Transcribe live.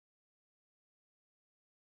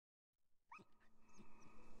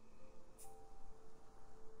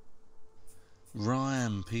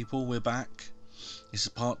Rime, people, we're back. This is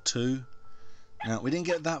part 2. Now, we didn't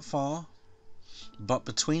get that far, but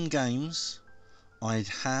between games, I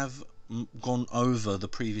have gone over the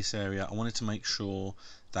previous area. I wanted to make sure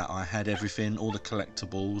that I had everything, all the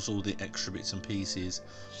collectibles, all the extra bits and pieces.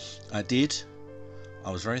 I did. I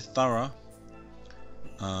was very thorough.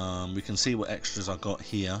 We can see what extras I got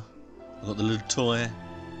here. I got the little toy.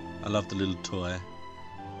 I love the little toy.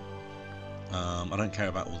 I don't care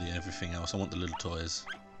about all the everything else. I want the little toys.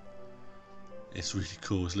 It's really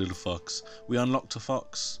cool. It's a little fox. We unlocked a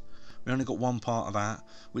fox. We only got one part of that,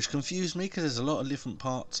 which confused me because there's a lot of different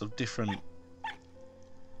parts of different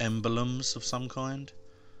emblems of some kind.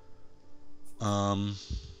 No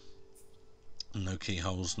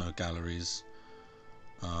keyholes, no galleries.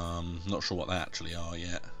 Not sure what they actually are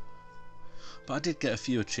yet. But I did get a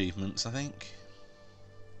few achievements, I think.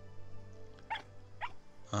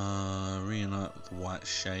 Reunite with the white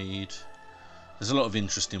shade. There's a lot of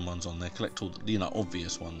interesting ones on there. Collect all the,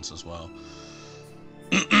 obvious ones as well.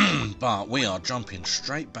 But we are jumping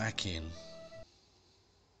straight back in.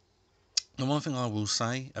 The one thing I will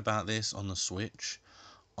say about this on the Switch,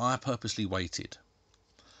 I purposely waited.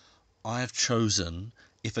 I have chosen,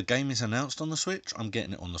 if a game is announced on the Switch, I'm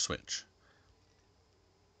getting it on the Switch.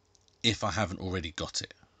 If I haven't already got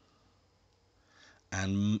it.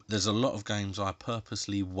 And there's a lot of games I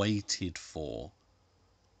purposely waited for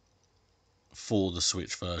the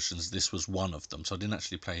Switch versions. This was one of them, so I didn't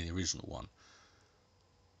actually play the original one.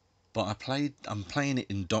 But I'm playing it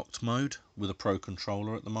in docked mode with a Pro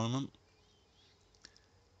controller at the moment.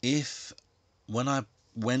 When I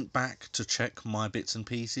went back to check my bits and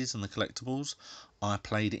pieces and the collectibles, I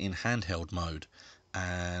played it in handheld mode.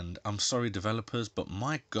 And I'm sorry, developers, but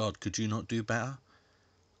my God, could you not do better?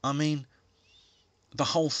 I mean, the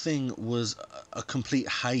whole thing was a complete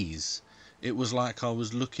haze. It was like I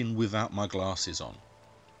was looking without my glasses on.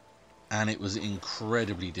 And it was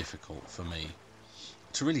incredibly difficult for me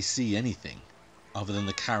to really see anything other than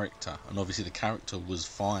the character. And obviously the character was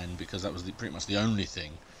fine because that was pretty much the only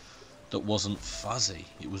thing that wasn't fuzzy.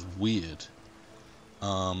 It was weird.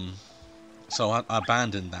 So I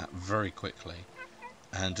abandoned that very quickly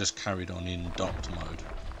and just carried on in docked mode.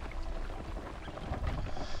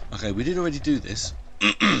 Okay, we did already do this.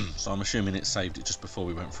 So I'm assuming it saved it just before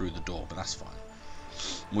we went through the door, but that's fine.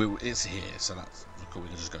 It's here, so that's cool. We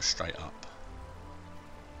can just go straight up.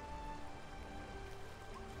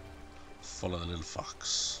 Follow the little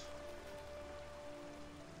fox.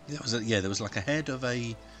 There was like a head of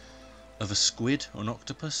a squid or an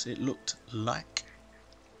octopus. It looked like.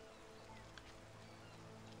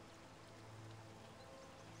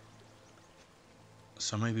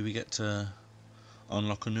 So maybe we get to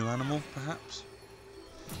unlock a new animal, perhaps.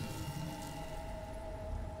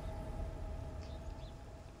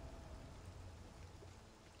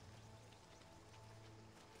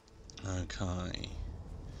 Okay,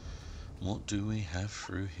 what do we have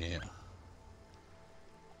through here?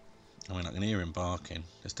 I mean, I can hear him barking.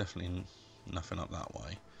 There's definitely nothing up that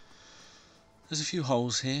way. There's a few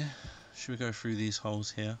holes here. Should we go through these holes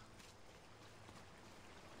here?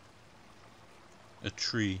 A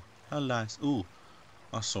tree. How nice. Ooh,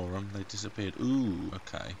 I saw them. They disappeared. Ooh,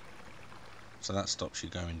 okay. So that stops you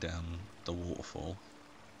going down the waterfall.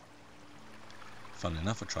 Funnily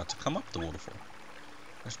enough, I tried to come up the waterfall.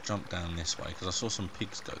 Let's jump down this way, because I saw some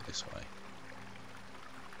pigs go this way.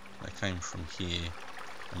 They came from here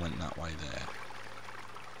and went that way there.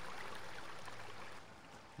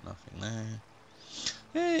 Nothing there.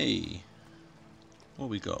 Hey! What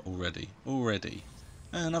we got already? Already.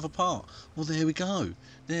 Another part. Well, there we go.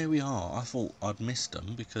 There we are. I thought I'd missed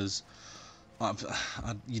them because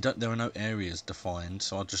there are no areas defined,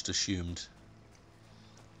 so I just assumed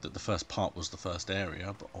that the first part was the first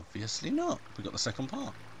area, but obviously not. We got the second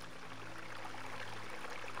part.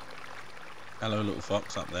 Hello, little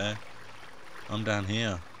fox up there. I'm down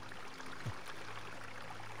here.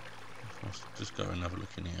 Let's just go and have a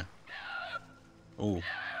look in here. Oh,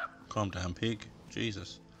 calm down, pig.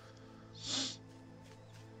 Jesus.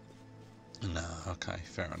 No, okay,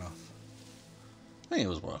 fair enough. I think it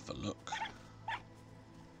was worth a look.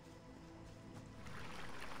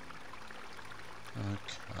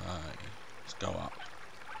 Okay, let's go up.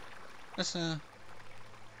 Let's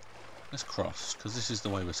cross, because this is the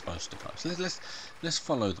way we're supposed to go. So let's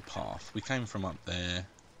follow the path. We came from up there.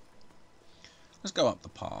 Let's go up the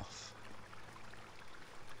path.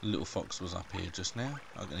 The little fox was up here just now.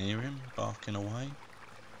 I can hear him barking away.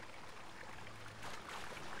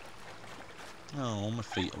 Oh, my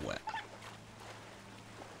feet are wet.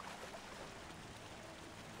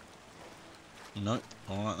 Nope.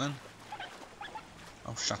 Alright then.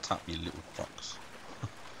 Oh, shut up, you little fox.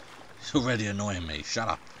 It's already annoying me. Shut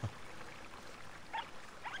up.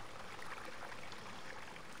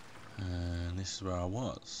 And this is where I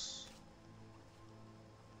was.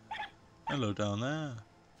 Hello down there.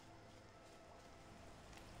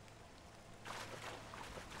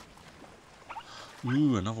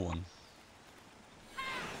 Ooh, another one.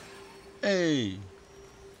 Hey!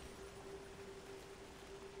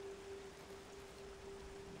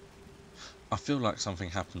 I feel like something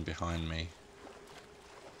happened behind me,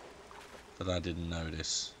 but I didn't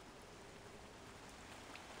notice.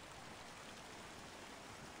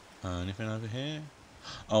 Anything over here?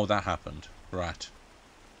 Oh, that happened. Right.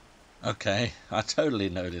 Okay, I totally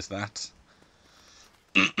noticed that.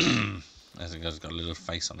 As it goes, got a little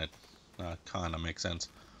face on it. Kind of makes sense.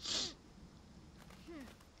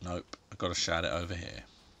 Nope, I've got to shout it over here.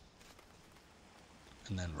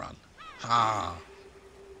 And then run. Ha!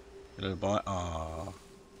 You little boy. Ah.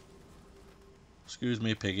 Excuse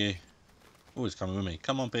me, piggy. Oh, he's coming with me.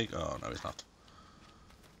 Come on, pig. Oh, no, he's not.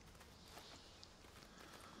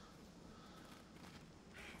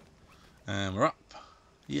 And we're up.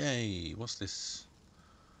 Yay. What's this?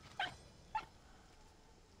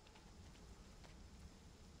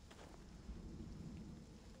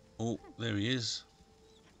 Oh, there he is.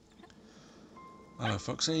 Hello,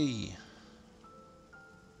 Foxy.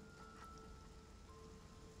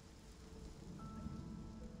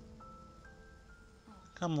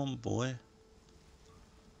 Come on, boy.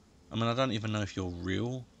 I mean, I don't even know if you're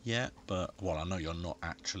real yet, but, well, I know you're not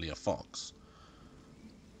actually a fox.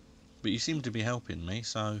 But you seem to be helping me,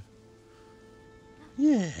 so...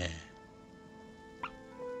 yeah.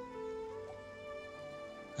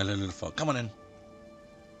 Hello, little fox. Come on in.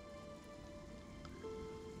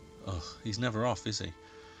 Oh, he's never off, is he?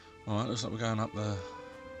 Alright, looks like we're going up the...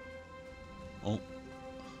 oh.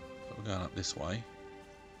 We're going up this way.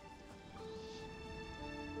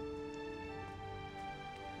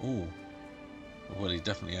 Oh. Well, he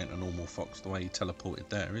definitely ain't a normal fox the way he teleported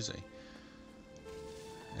there, is he?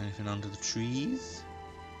 Anything under the trees?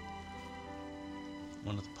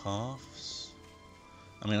 One of the paths?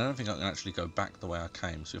 I mean, I don't think I can actually go back the way I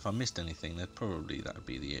came, so if I missed anything, then probably that would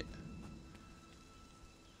be the it.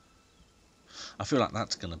 I feel like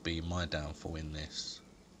that's going to be my downfall in this.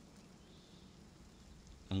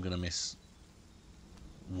 I'm going to miss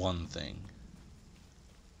one thing.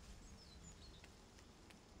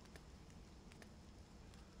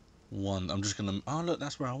 I'm just going to... oh, look,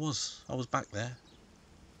 that's where I was. I was back there.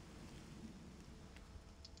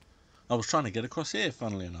 I was trying to get across here,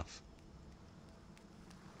 funnily enough.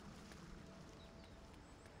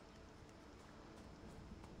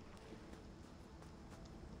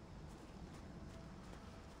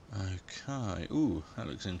 Okay. Ooh, that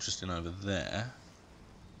looks interesting over there.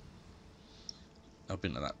 I've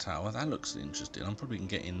been to that tower. That looks interesting. I'm probably can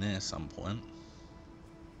get in there at some point.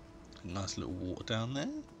 Nice little water down there.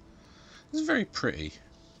 It's very pretty.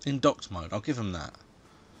 In docked mode, I'll give them that.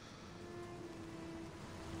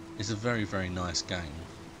 It's a very, very nice game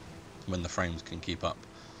when the frames can keep up.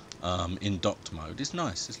 In docked mode, it's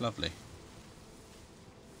nice. It's lovely.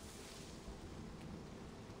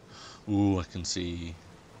 Ooh, I can see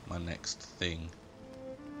my next thing.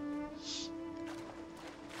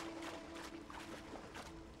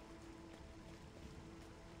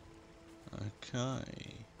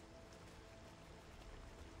 Okay.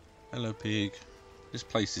 Hello, pig. This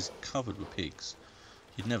place is covered with pigs.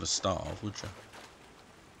 You'd never starve, would you?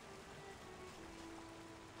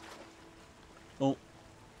 Oh.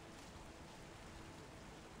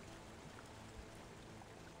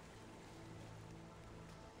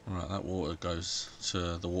 Right, that water goes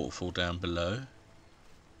to the waterfall down below.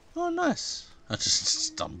 Oh, nice. I just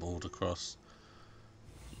stumbled across.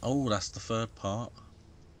 Oh, that's the third part.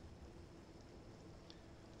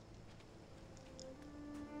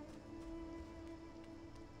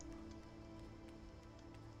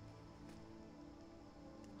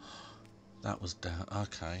 That was down.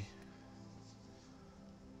 Okay.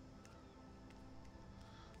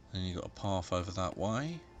 Then you got a path over that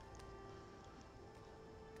way.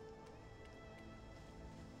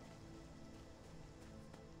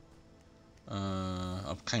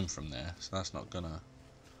 I came from there, so that's not gonna...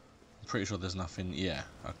 I'm pretty sure there's nothing... yeah,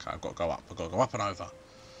 okay, I've got to go up. I've got to go up and over.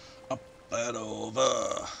 Up and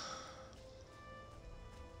over.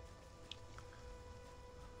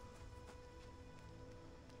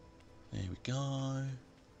 There we go.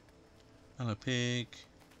 Hello, pig.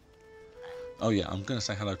 Oh yeah, I'm going to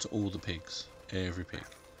say hello to all the pigs. Every pig.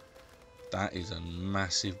 That is a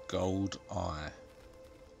massive gold eye.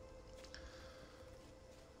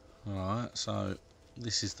 Alright, so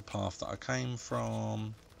This is the path that I came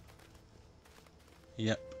from.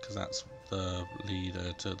 Yep, because that's the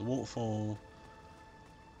leader to the waterfall.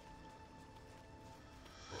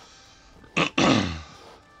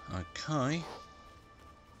 Okay.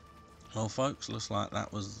 Well, folks, looks like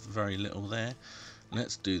that was very little there.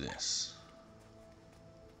 Let's do this.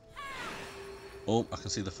 Oh, I can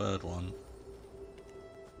see the third one.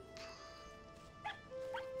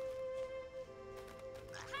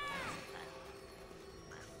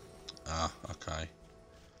 Ah, okay.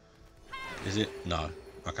 Is it? No.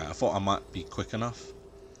 Okay, I thought I might be quick enough.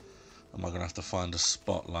 Am I going to have to find a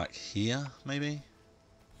spot like here, maybe?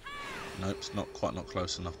 Nope, it's not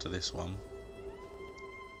close enough to this one.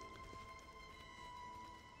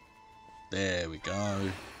 There we go.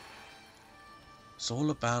 It's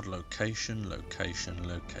all about location, location,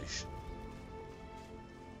 location.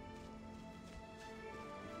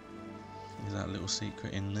 Is that a little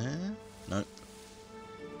secret in there? Nope.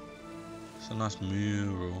 It's a nice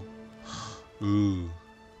mural. Ooh.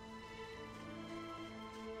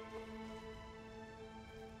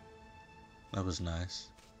 That was nice.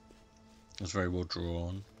 It was very well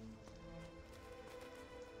drawn.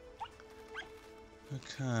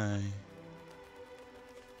 Okay.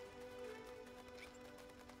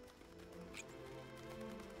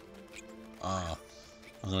 Ah,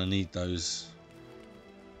 I'm gonna need those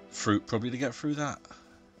fruit probably to get through that.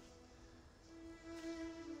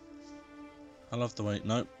 I love the way,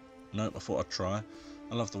 nope, I thought I'd try.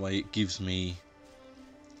 I love the way it gives me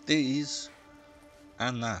these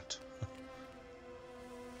and that.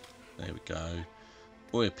 There we go.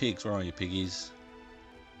 Boy, pigs, where are you, piggies?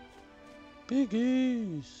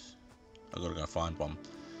 Piggies! I gotta go find one.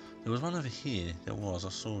 There was one over here. There was, I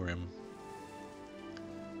saw him.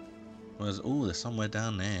 Oh, there's somewhere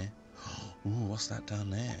down there. Ooh, what's that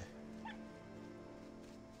down there?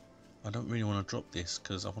 I don't really want to drop this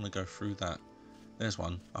because I want to go through that. There's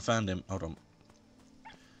one. I found him. Hold on.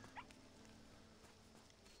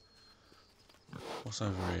 What's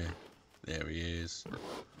over here? There he is.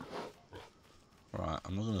 Right,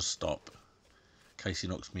 I'm not going to stop in case he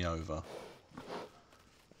knocks me over.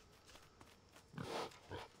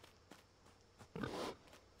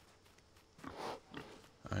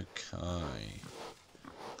 Okay.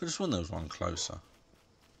 Could have sworn there was one closer.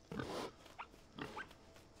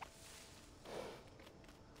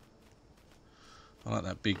 I like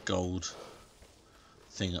that big gold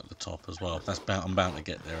thing at the top as well. That's I'm bound to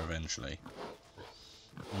get there eventually.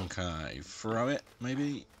 Okay, throw it,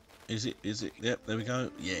 maybe? Is it? Yep, there we go.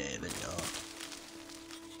 Yeah, there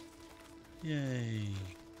we are. Yay.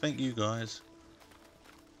 Thank you, guys.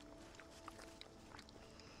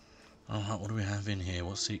 Alright, what do we have in here?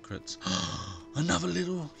 What secrets? Another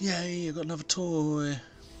little... Yay, I got another toy.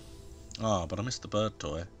 Ah, but I missed the bird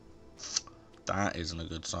toy. That isn't a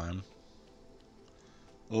good sign.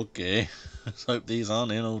 Okay, let's hope these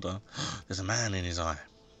aren't in order. There's a man in his eye.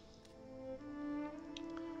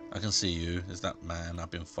 I can see you. There's that man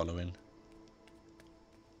I've been following.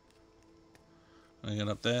 Can I get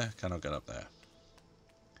up there? Can I get up there?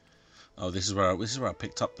 Oh, this is where I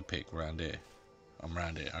picked up the pig, around here. I'm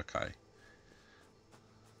around here, okay.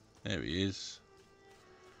 There he is.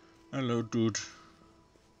 Hello, dude.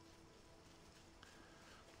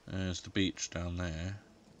 There's the beach down there.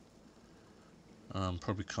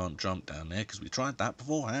 Probably can't jump down there because we tried that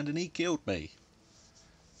beforehand and he killed me.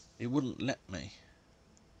 It wouldn't let me.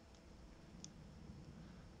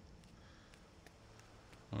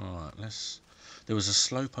 Alright, let's... There was a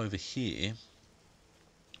slope over here.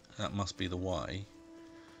 That must be the way.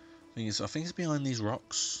 I think it's behind these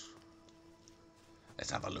rocks.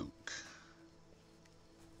 Let's have a look.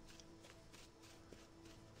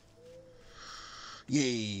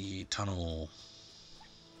 Yay, tunnel.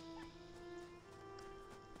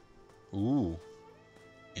 Ooh,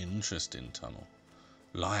 interesting tunnel.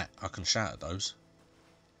 Light, I can shout at those.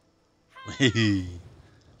 I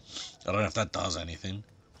don't know if that does anything.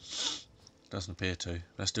 Doesn't appear to.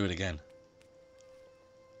 Let's do it again.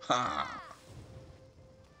 Ha!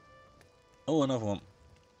 Oh, another one.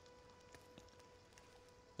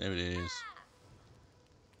 There it is.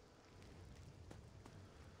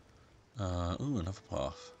 Ooh, another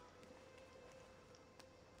path.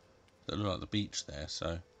 That look like the beach there,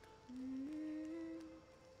 so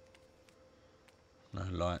no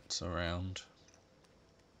lights around.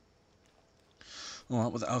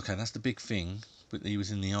 Alright, well, okay, that's the big thing. But he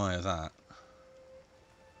was in the eye of that.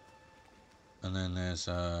 And then there's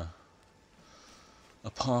a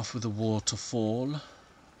path with a waterfall.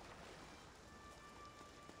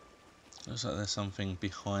 Looks like there's something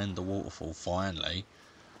behind the waterfall, finally.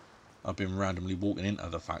 I've been randomly walking into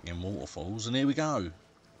the fucking waterfalls, and here we go.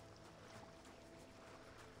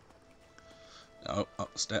 Oh,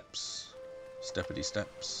 up the steps. Steppity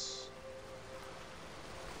steps.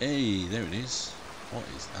 Hey, there it is. What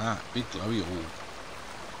is that? Big glowy orb.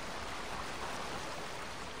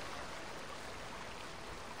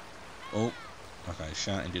 Oh, okay,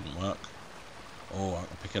 shouting didn't work. Oh, I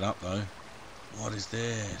can pick it up though. What is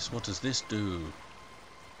this? What does this do?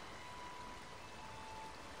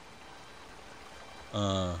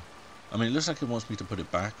 I mean, it looks like it wants me to put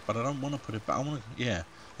it back, but I don't want to put it back. I want to, yeah,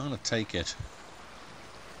 I'm going to take it.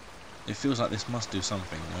 It feels like this must do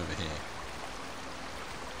something over here.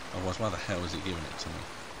 Otherwise, why the hell is it giving it to me?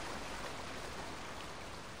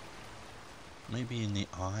 Maybe in the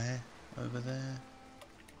eye over there?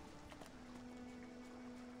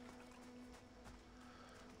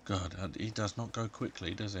 God, he does not go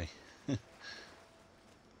quickly, does he?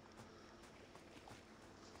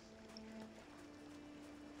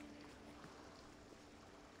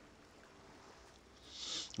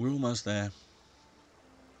 We're almost there.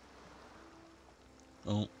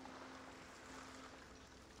 Oh.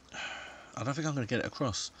 I don't think I'm going to get it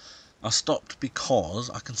across. I stopped because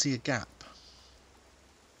I can see a gap.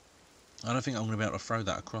 I don't think I'm going to be able to throw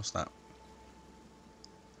that across that.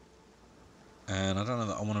 And I don't know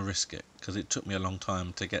that I want to risk it, because it took me a long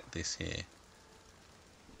time to get this here.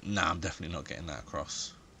 Nah, I'm definitely not getting that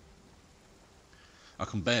across. I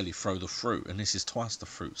can barely throw the fruit, and this is twice the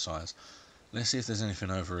fruit size. Let's see if there's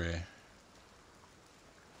anything over here.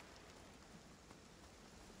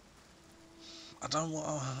 I don't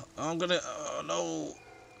want... I'm gonna... Oh, no.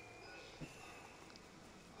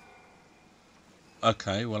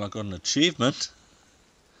 Okay, well, I got an achievement.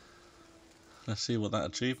 Let's see what that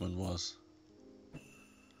achievement was.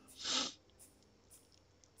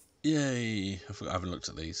 Yay. I haven't looked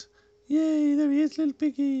at these. Yay, there he is, little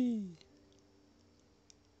piggy.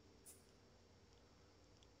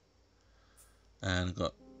 And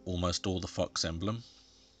got almost all the fox emblem.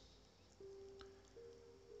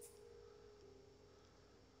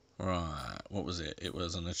 Right, what was it? It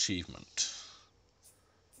was an achievement.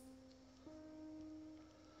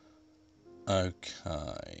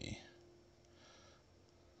 Okay.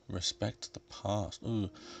 Respect the past. Ooh,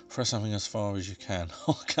 throw something as far as you can.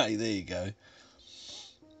 Okay, there you go.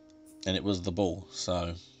 And it was the ball,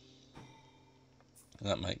 so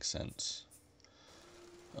that makes sense.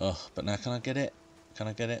 Oh, but now can I get it? Can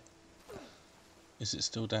I get it? Is it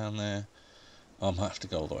still down there? I might have to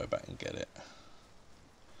go all the way back and get it.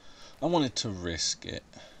 I wanted to risk it.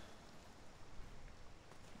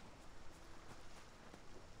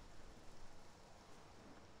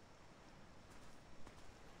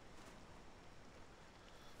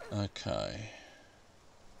 Okay.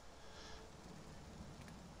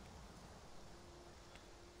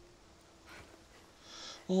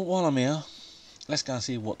 Well, while I'm here, let's go and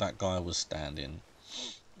see what that guy was standing,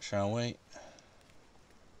 shall we?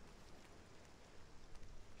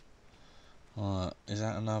 Right, is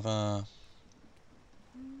that another...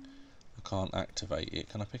 I can't activate it.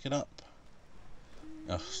 Can I pick it up?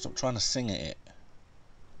 Oh, stop trying to sing at it.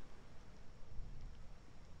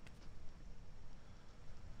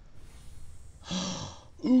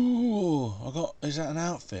 Ooh, I got... Is that an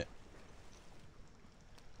outfit?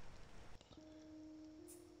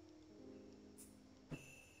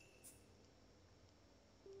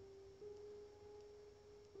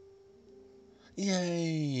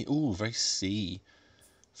 Yay! Ooh, very sea.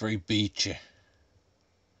 Very beachy.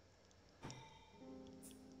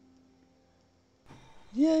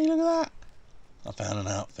 Yay, look at that! I found an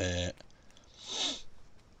outfit.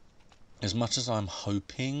 As much as I'm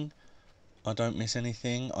hoping I don't miss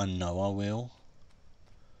anything, I know I will.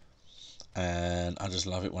 And I just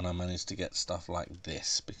love it when I manage to get stuff like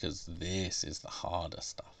this, because this is the harder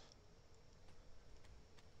stuff.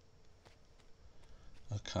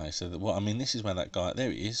 Okay, so what I mean, this is where that guy...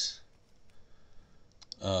 There he is.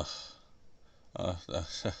 Ugh. Right,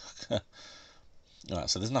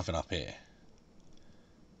 so there's nothing up here.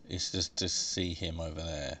 It's just to see him over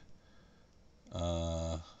there.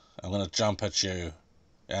 I'm gonna jump at you.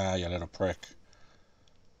 Yeah, you little prick.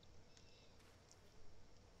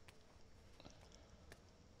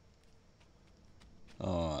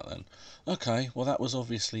 Alright then. Okay, well that was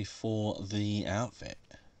obviously for the outfit.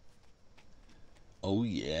 Oh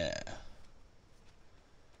yeah.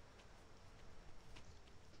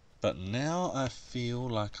 But now I feel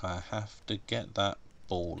like I have to get that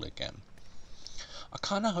ball again. I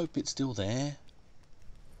kind of hope it's still there.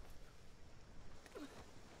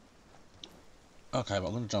 Okay, but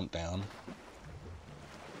I'm going to jump down.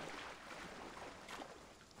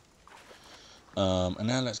 And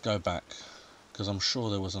now let's go back, because I'm sure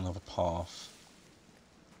there was another path.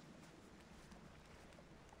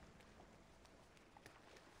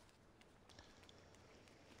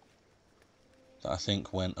 That I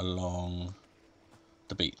think went along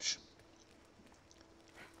the beach.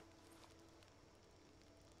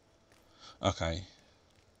 Okay.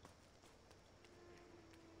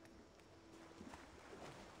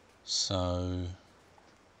 So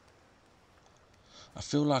I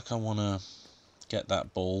feel like I want to get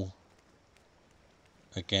that ball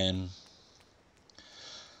again.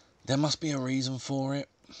 There must be a reason for it.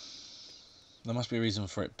 There must be a reason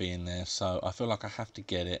for it being there. So I feel like I have to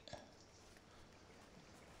get it.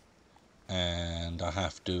 And I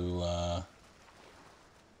have to...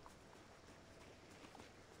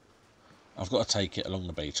 I've got to take it along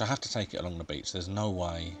the beach. I have to take it along the beach. There's no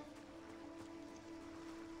way.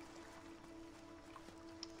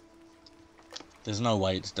 There's no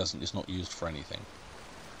way it's not used for anything.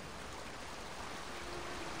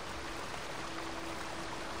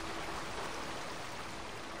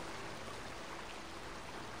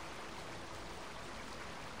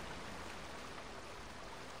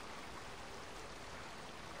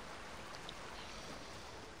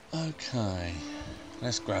 Okay,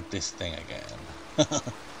 let's grab this thing again.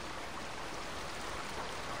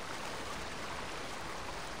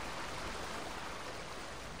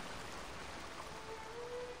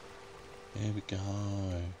 Here we go.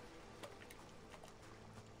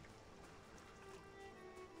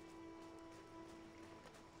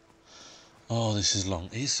 Oh, this is long.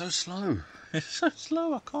 It's so slow. It's so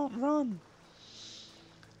slow, I can't run.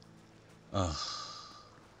 Ugh.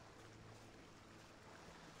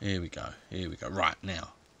 Here we go. Here we go. Right,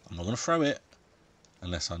 now. I'm not going to throw it.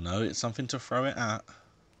 Unless I know it's something to throw it at.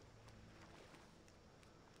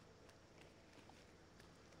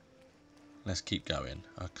 Let's keep going.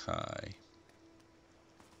 Okay.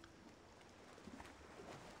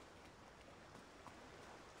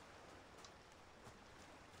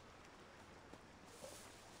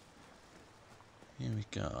 Here we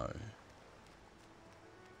go.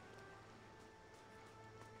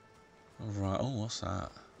 Alright. Oh, what's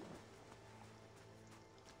that?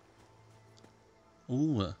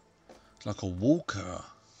 Ooh, it's like a walker.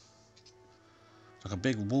 It's like a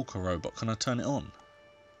big walker robot. Can I turn it on?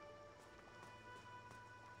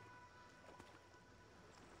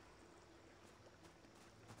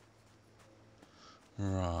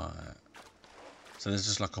 Right. So there's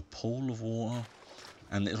just like a pool of water.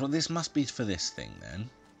 And this must be for this thing then.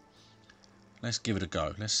 Let's give it a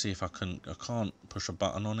go. Let's see if I can't push a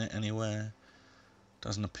button on it anywhere.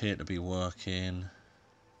 Doesn't appear to be working.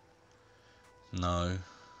 No.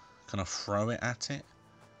 Can I throw it at it?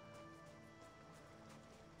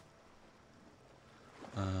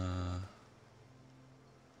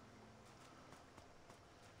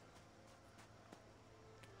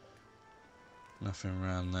 Nothing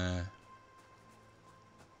around there.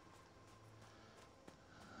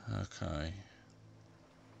 Okay.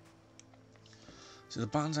 So the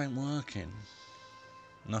buttons ain't working.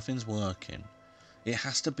 Nothing's working. It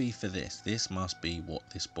has to be for this. This must be what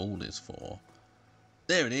this ball is for.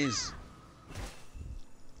 There it is.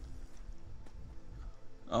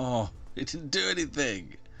 Oh, it didn't do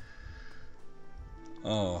anything.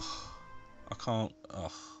 Oh, I can't.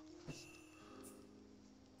 Oh.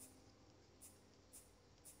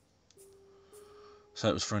 So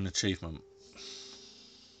it was for an achievement.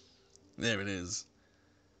 There it is.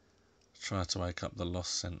 Try to wake up the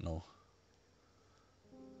lost sentinel.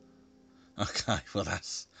 Okay, well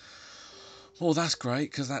that's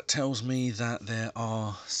great, because that tells me that there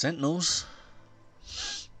are sentinels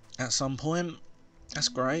at some point. That's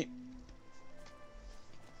great.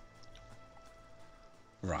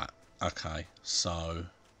 Right. Okay. So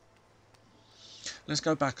let's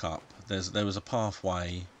go back up. There was a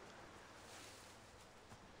pathway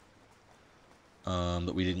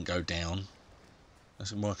that we didn't go down.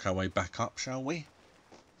 Let's work our way back up, shall we?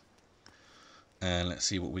 And let's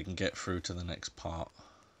see what we can get through to the next part.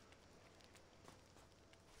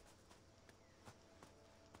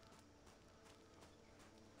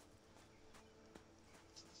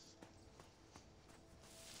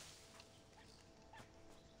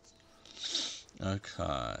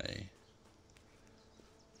 Okay.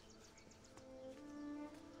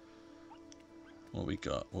 What we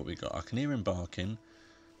got? What we got? I can hear him barking.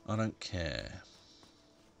 I don't care.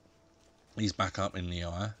 He's back up in the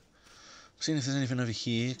eye. Seeing if there's anything over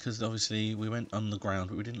here, because obviously we went underground,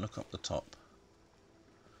 but we didn't look up the top.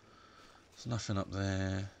 There's nothing up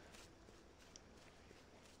there.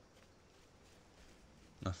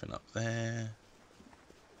 Nothing up there.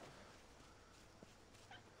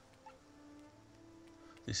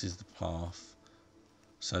 This is the path.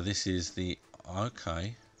 So this is the...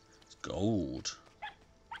 Okay. It's gold.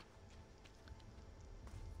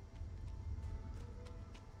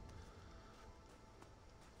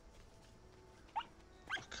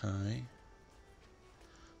 Okay.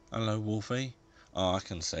 Hello, Wolfie. Oh, I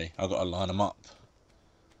can see. I've got to line them up.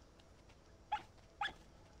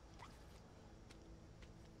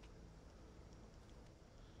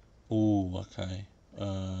 Oh, okay.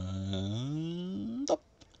 Up.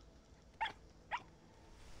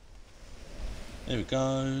 There it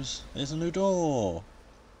goes. There's a new door.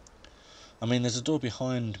 I mean, there's a door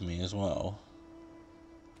behind me as well.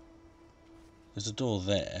 There's a door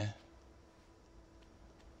there.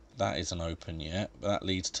 That isn't open yet, but that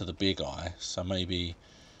leads to the big eye. So maybe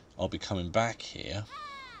I'll be coming back here.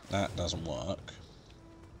 That doesn't work.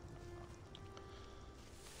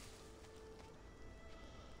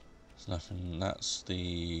 There's nothing. That's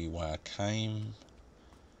the way I came.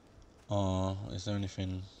 Oh, is there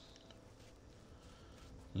anything?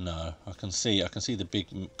 No, I can see the big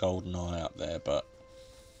golden eye up there, but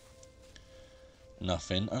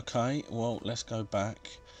nothing. Okay, well, let's go back.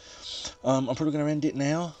 I'm probably going to end it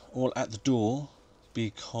now, or at the door,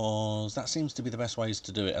 because that seems to be the best ways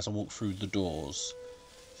to do it as I walk through the doors.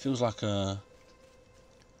 Feels like a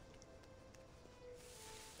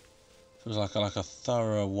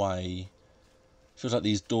thorough way. Feels like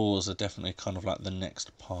these doors are definitely kind of like the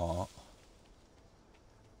next part.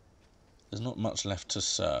 There's not much left to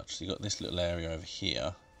search. So you've got this little area over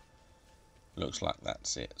here. Looks like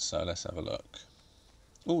that's it. So let's have a look.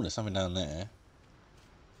 Oh, there's something down there.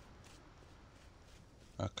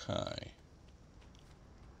 Okay.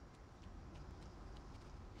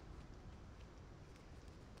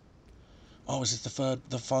 Oh, is this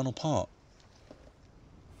the final part?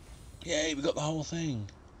 Yay, we got the whole thing.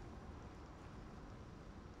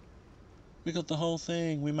 We got the whole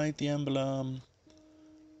thing. We made the emblem.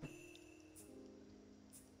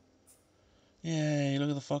 Yay, look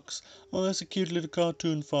at the fox. Oh, that's a cute little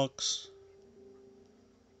cartoon fox.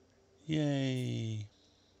 Yay.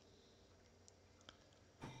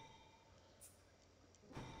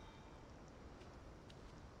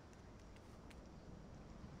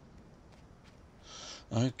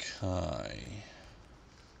 Okay.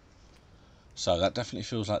 So that definitely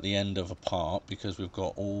feels like the end of a part because we've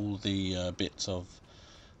got all the bits of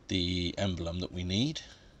the emblem that we need.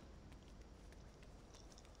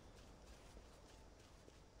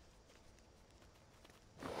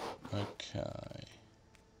 Okay.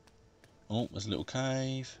 Oh, there's a little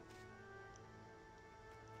cave.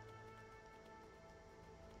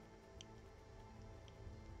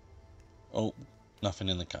 Oh, nothing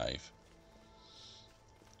in the cave.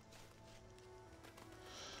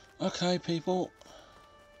 Okay, people.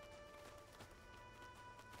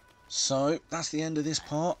 So that's the end of this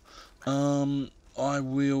part. I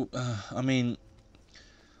will. I mean,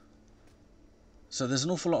 so there's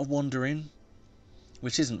an awful lot of wandering,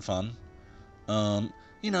 which isn't fun.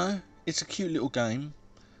 You know, it's a cute little game,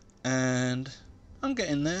 and I'm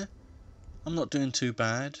getting there. I'm not doing too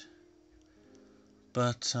bad,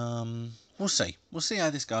 but we'll see. We'll see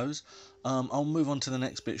how this goes. I'll move on to the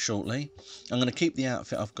next bit shortly. I'm going to keep the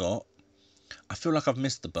outfit I've got. I feel like I've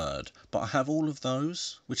missed the bird, but I have all of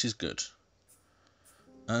those, which is good.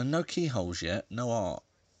 No keyholes yet, no art.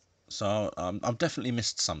 So I've definitely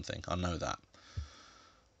missed something. I know that.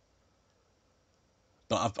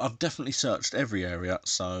 But I've definitely searched every area,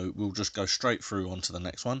 so we'll just go straight through onto the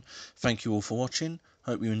next one. Thank you all for watching.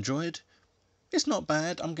 Hope you enjoyed. It's not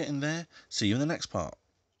bad. I'm getting there. See you in the next part.